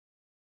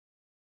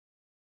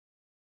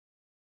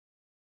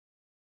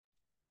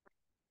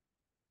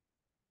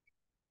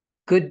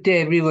Good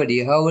day,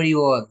 everybody. How are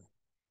you all?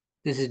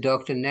 This is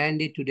Dr.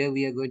 Nandi. Today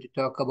we are going to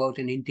talk about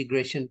an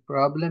integration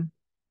problem.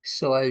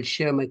 So I'll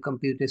share my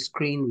computer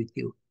screen with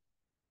you.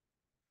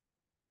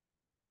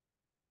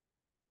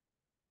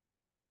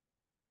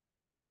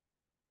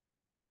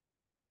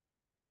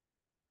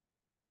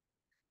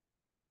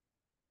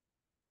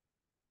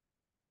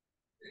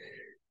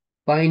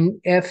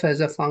 Find f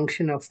as a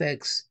function of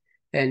x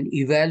and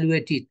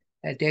evaluate it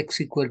at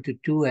x equal to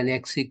 2 and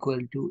x equal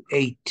to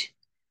 8.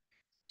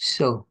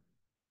 So,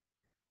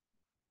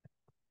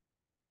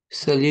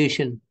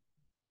 solution.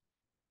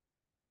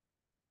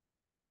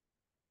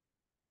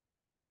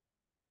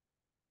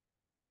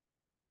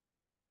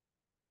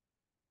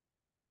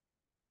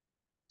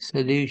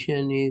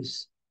 Solution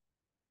is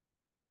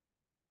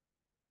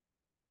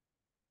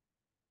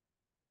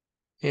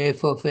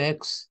f of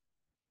x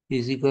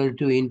is equal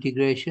to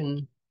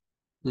integration.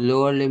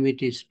 Lower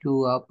limit is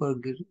 2, upper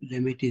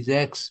limit is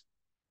x,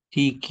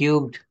 t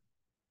cubed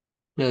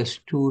plus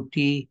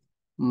 2t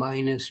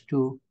minus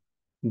 2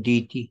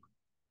 dt.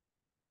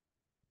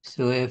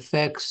 So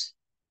fx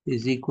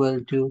is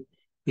equal to,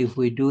 if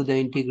we do the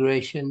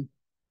integration,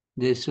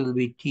 this will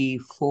be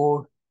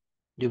t4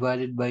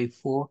 divided by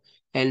 4,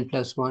 n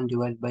plus 1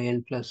 divided by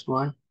n plus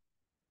 1,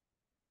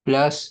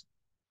 plus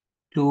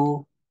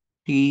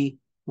 2t,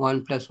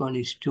 1 plus 1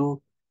 is 2,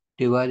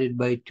 divided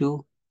by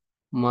 2,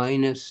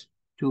 minus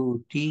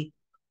 2t,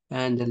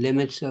 and the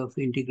limits of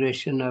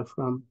integration are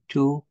from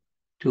 2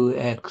 to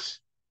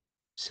x.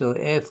 So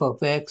f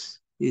of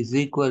x is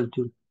equal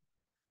to,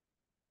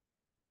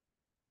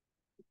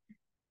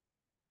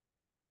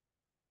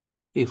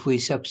 if we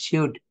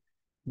substitute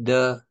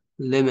the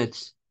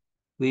limits,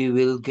 we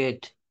will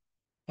get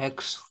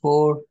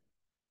x4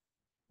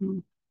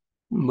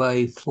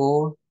 by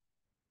 4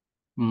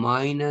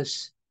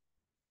 minus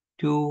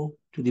 2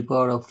 to the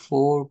power of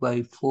 4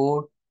 by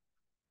 4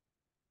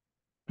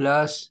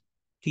 plus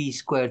t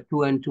squared.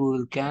 2 and 2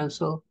 will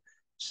cancel.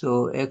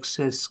 So x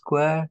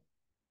squared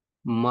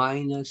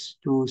minus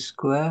 2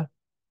 squared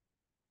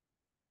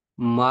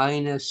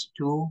minus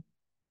 2,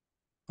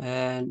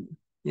 and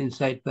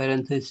inside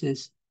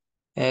parenthesis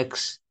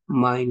x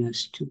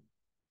minus 2.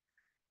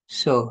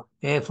 So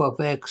f of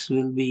x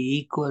will be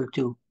equal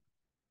to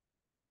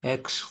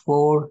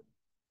x4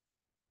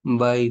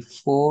 by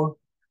 4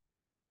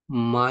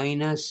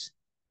 minus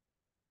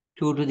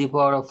 2 to the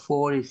power of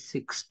 4 is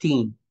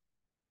 16.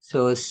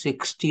 So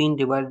 16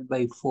 divided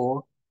by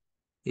 4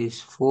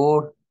 is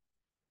 4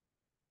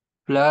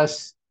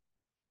 plus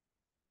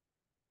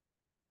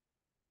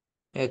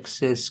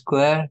x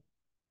squared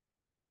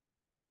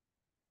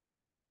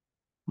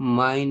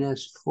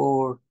minus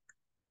 4x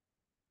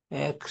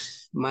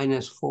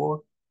minus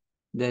 4,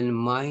 then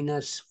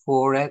minus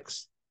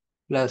 4x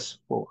plus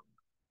 4.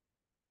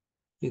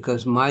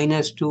 Because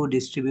minus 2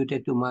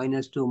 distributed to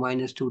minus 2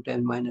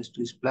 times minus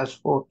 2 is plus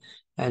 4,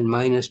 and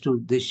minus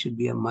 2, this should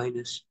be a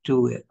minus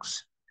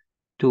 2x,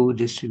 2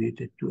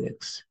 distributed to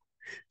x.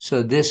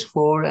 So this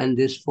 4 and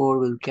this 4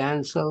 will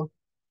cancel.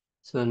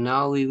 So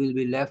now we will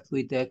be left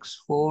with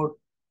x4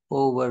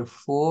 over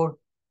 4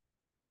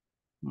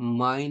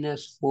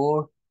 minus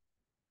 4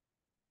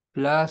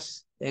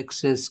 plus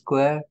x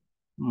squared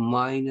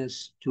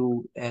minus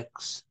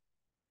 2x.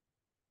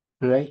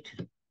 Right?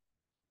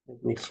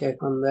 Let me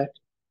check on that.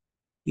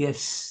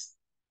 Yes.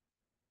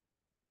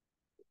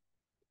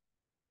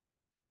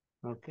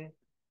 Okay.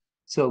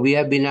 So we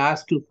have been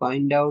asked to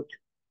find out,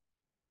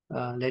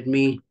 let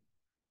me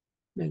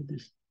make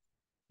this,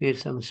 create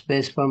some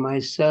space for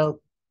myself.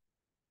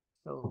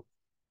 So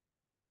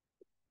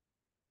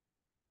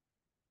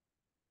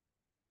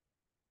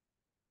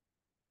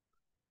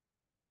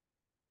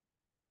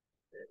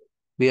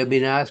we have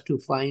been asked to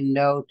find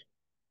out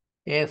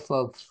f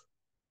of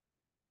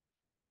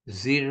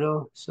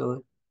 0.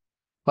 So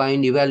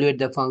evaluate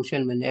the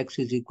function when x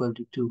is equal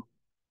to 2.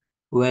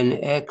 When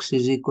x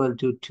is equal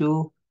to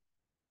 2,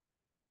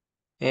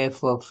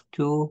 f of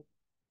 2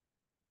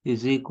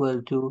 is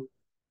equal to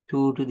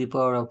 2 to the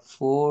power of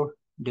 4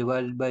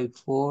 divided by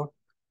 4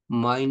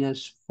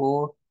 minus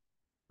 4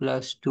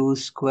 plus 2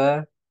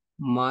 square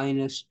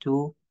minus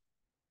 2,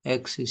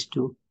 x is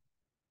 2.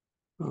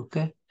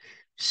 Okay,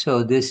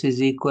 so this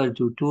is equal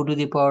to 2 to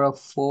the power of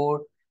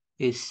 4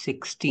 is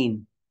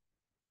 16,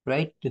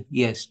 right?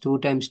 Yes, 2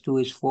 times 2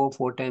 is 4,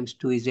 4 times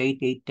 2 is 8,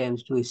 8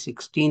 times 2 is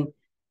 16,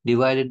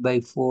 divided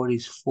by 4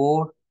 is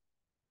 4,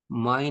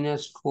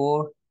 minus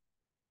 4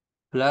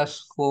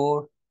 plus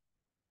 4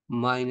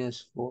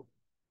 minus 4,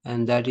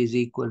 and that is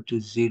equal to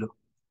 0.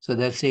 So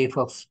that's f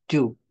of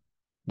 2.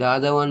 The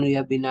other one we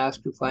have been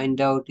asked to find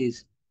out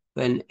is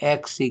when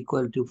x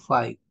equal to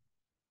 5.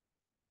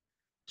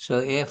 So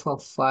f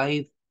of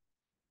 5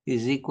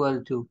 is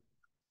equal to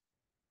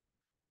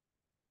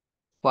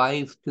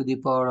 5 to the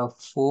power of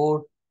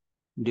 4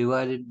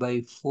 divided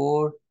by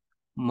 4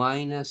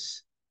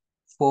 minus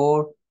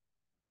 4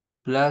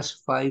 plus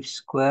 5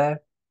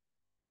 square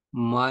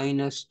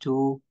minus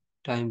 2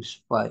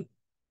 times 5.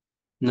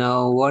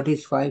 Now what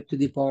is 5 to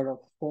the power of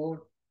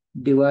 4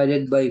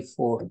 divided by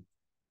 4?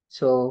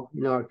 So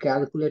in our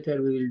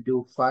calculator, we will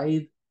do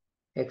 5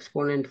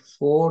 exponent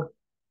 4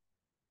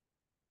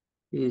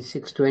 is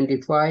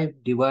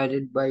 625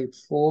 divided by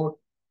 4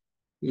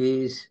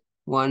 is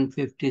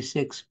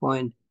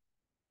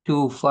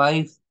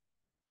 156.25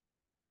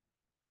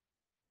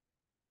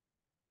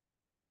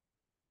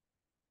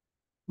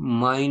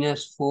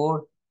 minus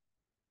 4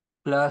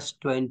 plus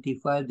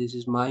 25. This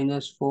is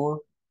minus 4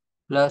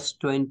 plus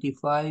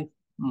 25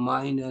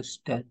 minus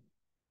 10.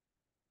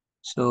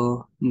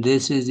 So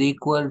this is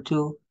equal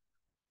to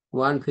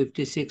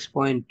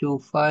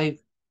 156.25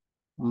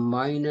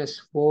 minus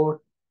 4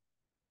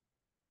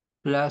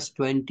 plus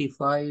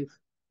 25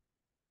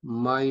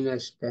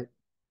 minus 10.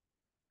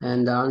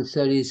 And the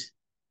answer is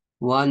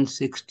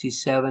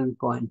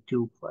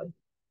 167.25.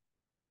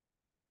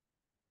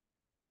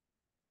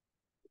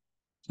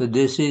 So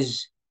this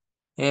is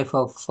f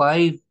of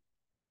 5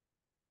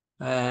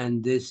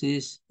 and this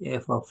is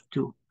f of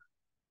 2.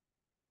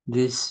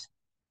 These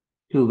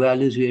two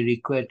values we are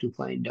required to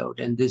find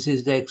out. And this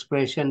is the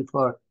expression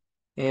for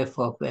f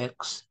of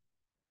x,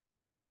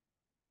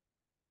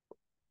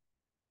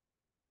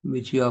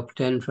 which you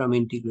obtain from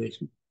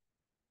integration.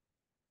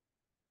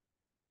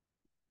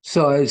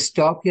 So I'll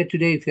stop here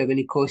today. If you have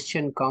any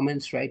question,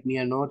 comments, write me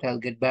a note. I'll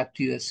get back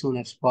to you as soon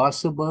as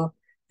possible.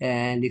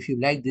 And if you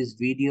like this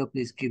video,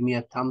 please give me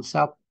a thumbs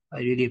up. I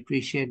really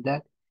appreciate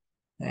that.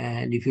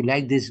 And if you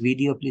like this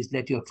video, please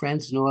let your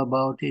friends know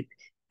about it.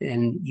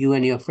 And you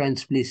and your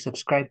friends, please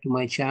subscribe to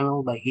my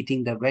channel by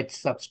hitting the red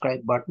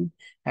subscribe button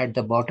at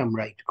the bottom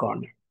right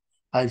corner.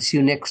 I'll see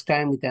you next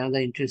time with another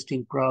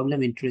interesting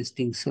problem,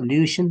 interesting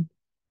solution.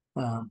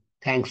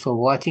 Thanks for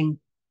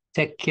watching.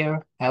 Take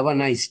care. Have a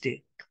nice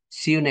day.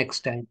 See you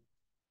next time.